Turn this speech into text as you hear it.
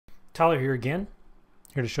Tyler here again,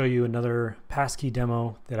 here to show you another passkey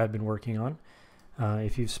demo that I've been working on.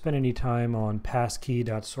 If you've spent any time on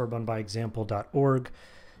passkey.sorobanbyexample.org,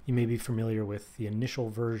 you may be familiar with the initial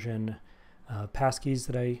version passkeys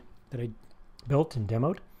that I built and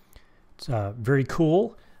demoed. It's very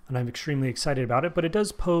cool, and I'm extremely excited about it, but it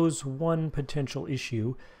does pose one potential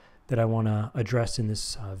issue that I want to address in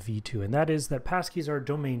this V2, and that is that passkeys are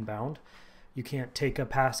domain bound. You can't take a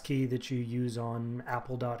passkey that you use on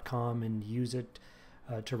apple.com and use it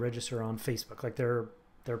to register on Facebook. Like they're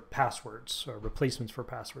passwords or replacements for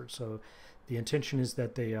passwords. So the intention is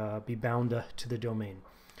that they be bound to the domain.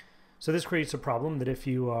 So this creates a problem that if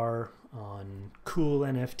you are on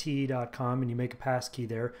coolnft.com and you make a passkey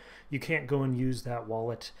there, you can't go and use that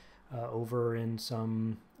wallet over in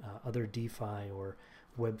some other DeFi or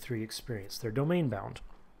Web3 experience. They're domain bound.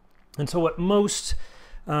 And so what most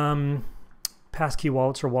passkey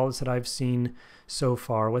wallets or wallets that I've seen so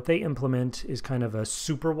far, what they implement is kind of a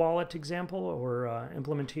super wallet example or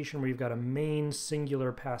implementation where you've got a main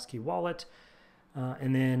singular passkey wallet,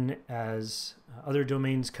 and then as other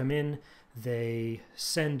domains come in, they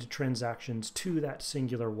send transactions to that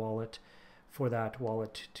singular wallet for that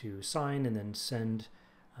wallet to sign and then send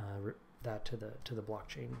that to the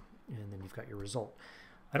blockchain, and then you've got your result.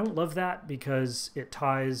 I don't love that because it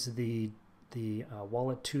ties the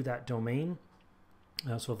wallet to that domain.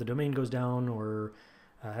 So if the domain goes down or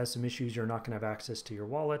has some issues, you're not going to have access to your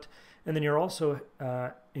wallet. And then you're also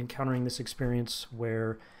encountering this experience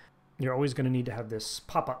where you're always going to need to have this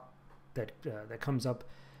pop-up that comes up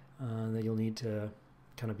that you'll need to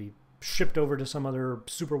kind of be shipped over to some other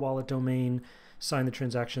super wallet domain, sign the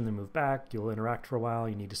transaction, then move back. You'll interact for a while.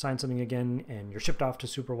 You need to sign something again, and you're shipped off to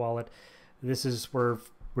super wallet. This is where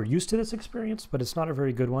we're used to this experience, but it's not a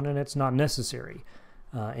very good one, and it's not necessary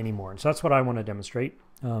anymore. And so that's what I want to demonstrate.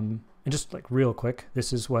 And just like real quick,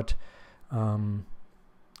 this is what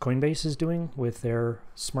Coinbase is doing with their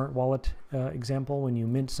smart wallet example. When you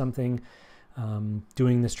mint something,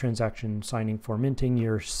 doing this transaction, signing for minting,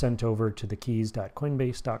 you're sent over to the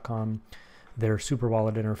keys.coinbase.com, their super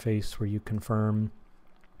wallet interface where you confirm,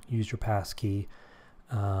 use your passkey,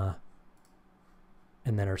 and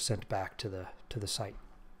then are sent back to the site.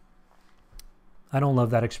 I don't love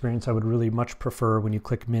that experience. I would really much prefer when you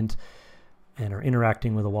click mint and are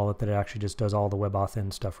interacting with a wallet that it actually just does all the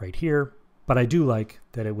WebAuthn stuff right here. But I do like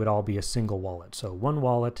that it would all be a single wallet. So one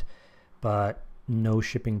wallet, but no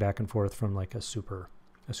shipping back and forth from like a super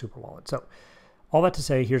wallet. So all that to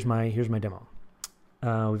say, here's my demo.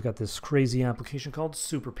 We've got this crazy application called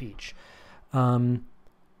Super Peach. What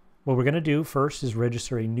we're going to do first is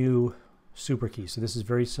register a new super key. So this is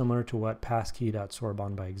very similar to what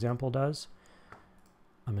passkey.sorobanbyexample does.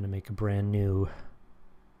 I'm going to make a brand new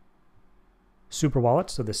super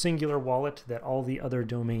wallet, so the singular wallet that all the other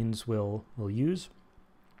domains will use.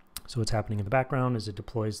 So what's happening in the background is it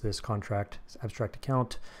deploys this contract, this abstract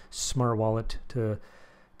account, smart wallet to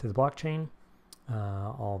the blockchain.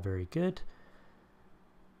 All very good.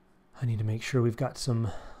 I need to make sure we've got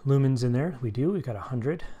some lumens in there. We do. We've got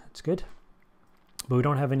 100. That's good. But we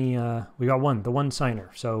don't have any. We got the one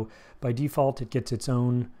signer. So by default, it gets its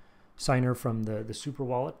own signer from the super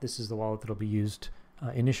wallet. This is the wallet that will be used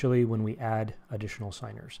initially when we add additional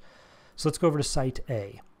signers. So let's go over to site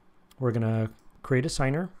A. We're going to create a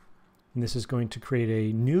signer, and this is going to create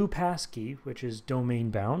a new passkey, which is domain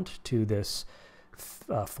bound to this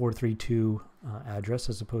 432 address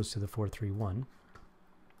as opposed to the 431.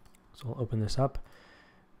 So we'll open this up,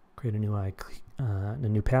 create a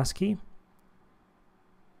new passkey,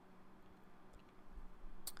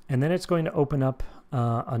 and then it's going to open up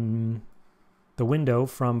on the window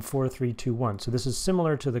from 4321. So this is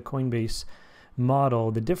similar to the Coinbase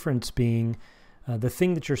model. The difference being the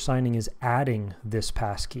thing that you're signing is adding this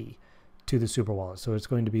passkey to the super wallet. So it's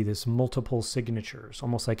going to be this multiple signatures,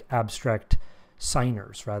 almost like abstract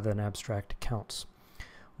signers rather than abstract accounts.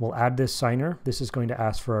 We'll add this signer. This is going to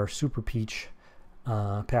ask for our Super Peach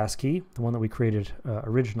passkey, the one that we created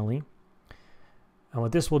originally. And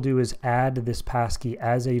what this will do is add this passkey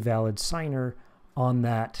as a valid signer on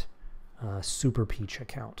that Super Peach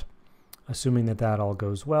account. Assuming that all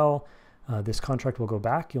goes well, this contract will go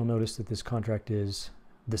back. You'll notice that this contract is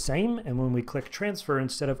the same, and when we click transfer,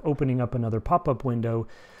 instead of opening up another pop-up window,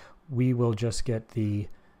 we will just get the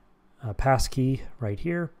passkey right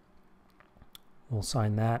here. We'll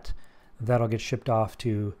sign that. That'll get shipped off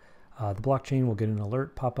to the blockchain. We'll get an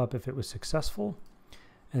alert pop up if it was successful.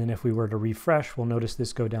 And then if we were to refresh, we'll notice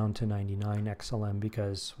this go down to 99 XLM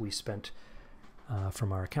because we spent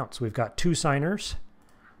from our account. So we've got two signers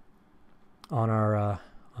on our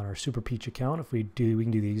Super Peach account. If we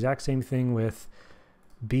can do the exact same thing with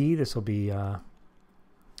B, this will be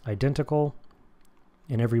identical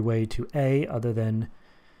in every way to A, other than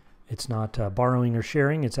it's not borrowing or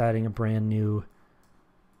sharing. It's adding a brand new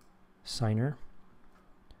signer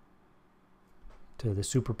to the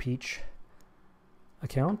Super Peach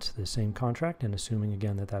account, the same contract, and assuming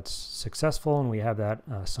again that that's successful and we have that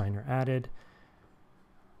signer added,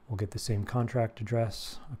 we'll get the same contract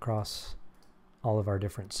address across all of our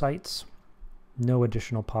different sites. No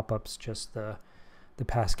additional pop-ups, just the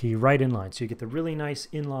passkey right in line. So you get the really nice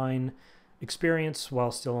inline experience while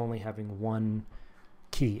still only having one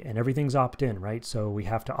key, and everything's opt-in, right? So we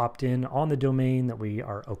have to opt in on the domain that we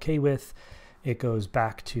are okay with. It goes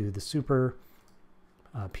back to the Super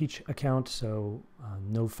Peach account, so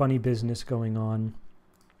no funny business going on.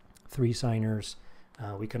 3 signers.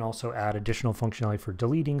 We can also add additional functionality for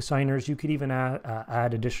deleting signers. You could even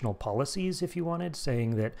add additional policies if you wanted,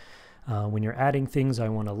 saying that when you're adding things, I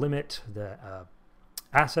want to limit the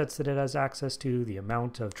assets that it has access to, the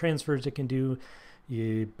amount of transfers it can do.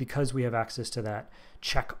 Because we have access to that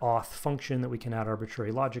check auth function that we can add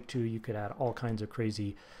arbitrary logic to, you could add all kinds of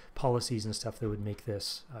crazy policies and stuff that would make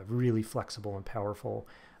this really flexible and powerful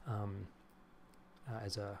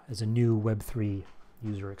as a new Web3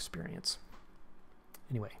 user experience.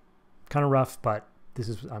 Anyway, kind of rough, but this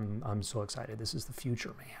is I'm so excited. This is the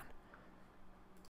future, man.